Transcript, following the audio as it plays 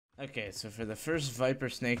Okay, so for the first Viper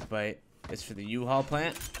snake bite, it's for the UHAUL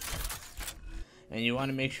plant. And you want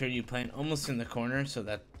to make sure you plant almost in the corner so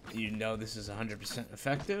that you know this is 100%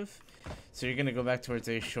 effective. So you're going to go back towards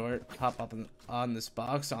A short, pop up on this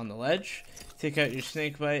box on the ledge, take out your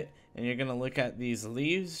snake bite, and you're going to look at these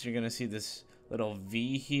leaves. You're going to see this little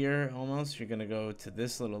V here almost. You're going to go to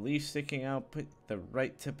this little leaf sticking out, put the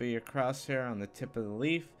right tip of your crosshair on the tip of the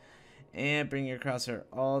leaf, and bring your crosshair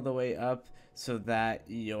all the way up so that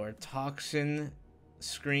your toxin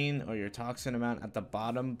screen or your toxin amount at the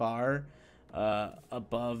bottom bar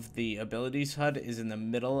above the abilities HUD is in the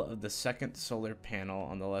middle of the second solar panel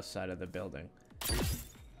on the left side of the building.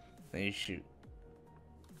 Then you shoot.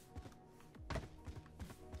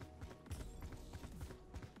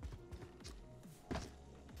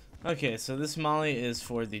 Okay, so this molly is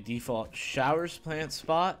for the default showers plant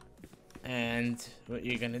spot. And what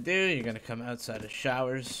you're going to do, you're going to come outside of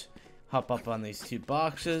showers, hop up on these two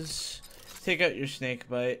boxes, take out your snake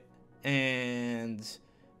bite, and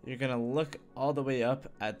you're going to look all the way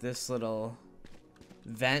up at this little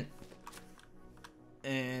vent.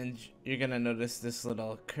 And you're going to notice this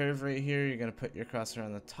little curve right here. You're going to put your crosshair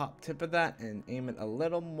on the top tip of that and aim it a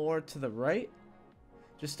little more to the right.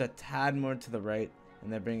 Just a tad more to the right.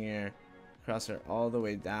 And then bring your crosshair all the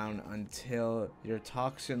way down until your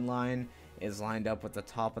toxin line is lined up with the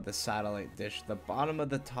top of the satellite dish. The bottom of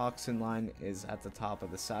the toxin line is at the top of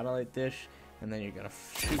the satellite dish, and then you're gonna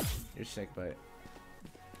shoot your snake bite.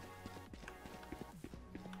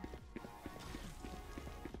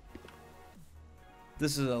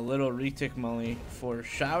 This is a little retake molly for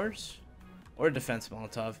showers or defense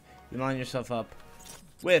Molotov. You line yourself up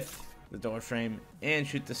with the door frame and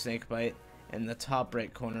shoot the snake bite in the top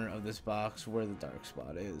right corner of this box where the dark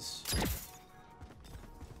spot is.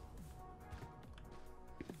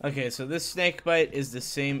 Okay, so this snake bite is the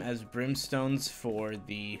same as brimstones for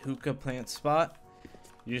the hookah plant spot.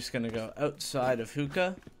 You're just gonna go outside of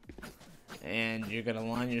hookah and you're gonna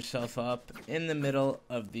line yourself up in the middle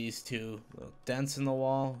of these two little dents in the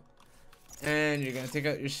wall, and you're gonna take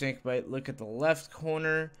out your snake bite, look at the left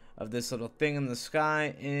corner of this little thing in the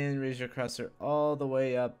sky, and raise your crosshair all the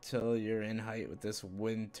way up till you're in height with this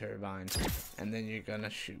wind turbine, and then you're gonna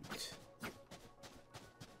shoot.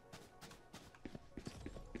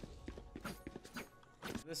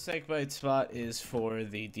 This snake bite spot is for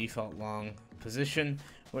the default long position.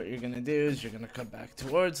 What you're gonna do is you're gonna come back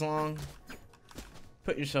towards long,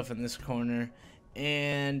 put yourself in this corner,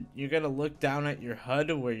 and you're gonna look down at your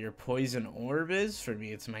HUD where your poison orb is. For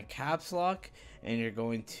me, it's my caps lock, and you're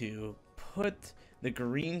going to put the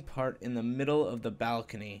green part in the middle of the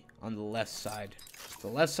balcony on the left side. The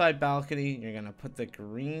left side balcony, you're gonna put the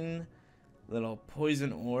green little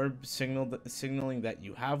poison orb signaling that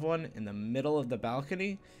you have one in the middle of the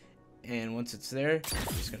balcony, and once it's there,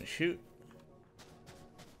 you're just gonna shoot.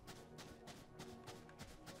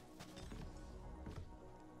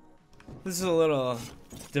 This is a little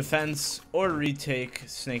defense or retake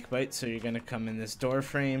snake bite. So you're gonna come in this door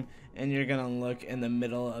frame and you're gonna look in the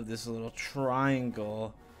middle of this little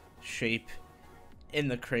triangle shape in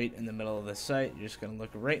the crate in the middle of the site. You're just gonna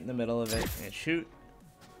look right in the middle of it and shoot.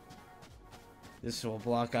 This will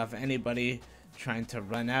block off anybody trying to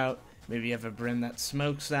run out. Maybe you have a brim that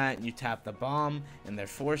smokes that and you tap the bomb and they're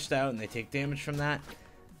forced out and they take damage from that.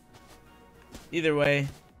 Either way,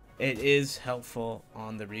 it is helpful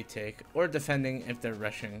on the retake or defending if they're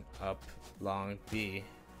rushing up long B.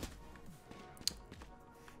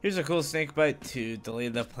 Here's a cool snake bite to delay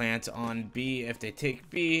the plant on B if they take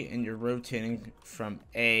B and you're rotating from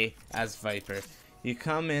A as Viper. You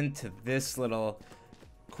come into this little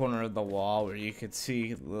corner of the wall where you could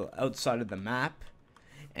see a little outside of the map,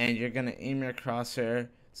 and you're gonna aim your crosshair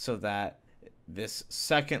so that this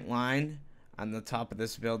second line on the top of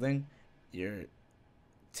this building, your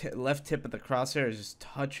left tip of the crosshair is just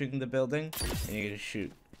touching the building, and you're gonna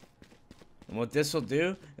shoot. And what this will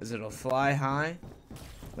do is it'll fly high,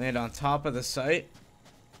 land on top of the site,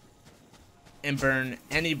 and burn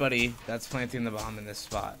anybody that's planting the bomb in this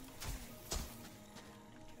spot.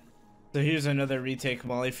 So here's another retake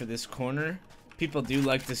molly for this corner. People do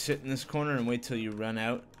like to sit in this corner and wait till you run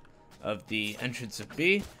out of the entrance of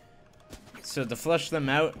B. So to flush them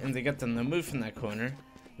out and to get them to move from that corner,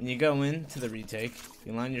 when you go into the retake,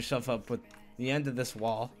 you line yourself up with the end of this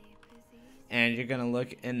wall, and you're gonna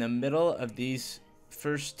look in the middle of these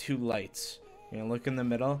first two lights. You're gonna look in the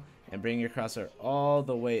middle and bring your crosshair all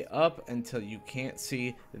the way up until you can't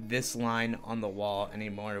see this line on the wall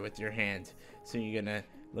anymore with your hand. So you're gonna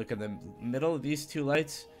look in the middle of these two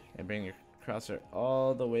lights and bring your crosshair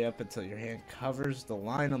all the way up until your hand covers the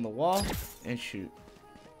line on the wall and shoot.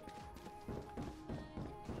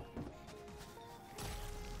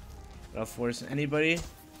 It'll force anybody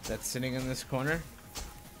that's sitting in this corner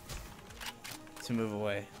to move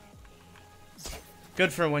away.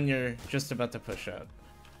 Good for when you're just about to push out.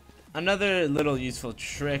 Another little useful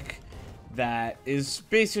trick that is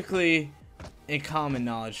basically a common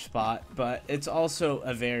knowledge spot, but it's also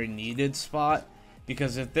a very needed spot,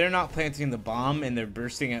 because if they're not planting the bomb and they're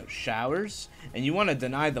bursting out showers and you want to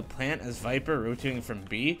deny the plant as Viper rotating from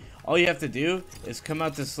B, all you have to do is come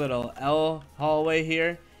out this little L hallway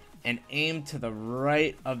here and aim to the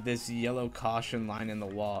right of this yellow caution line in the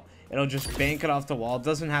wall. It'll just bank it off the wall. It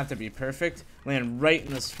doesn't have to be perfect. Land right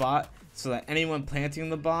in the spot so that anyone planting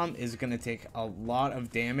the bomb is going to take a lot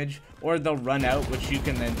of damage, or they'll run out, which you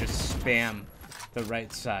can then just spam the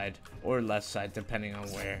right side or left side depending on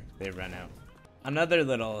where they run out. Another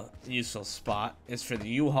little useful spot is for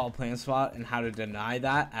the UHAUL plant spot and how to deny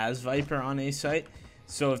that as Viper on a site.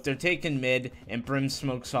 So if they're taking mid and Brim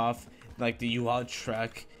smokes off like the UHAUL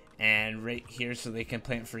truck and right here so they can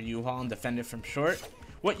plant for UHAUL and defend it from short,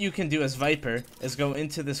 what you can do as Viper is go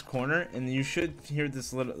into this corner, and you should hear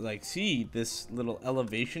this little, like, see this little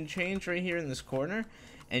elevation change right here in this corner,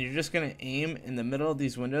 and you're just gonna aim in the middle of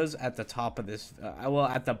these windows at the top of this, well,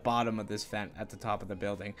 at the bottom of this vent at the top of the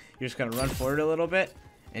building. You're just gonna run forward a little bit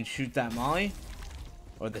and shoot that molly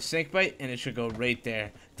or the snake bite, and it should go right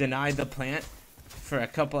there. Deny the plant for a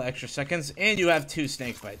couple extra seconds, and you have 2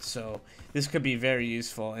 snake bites, so this could be very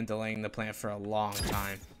useful in delaying the plant for a long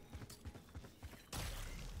time.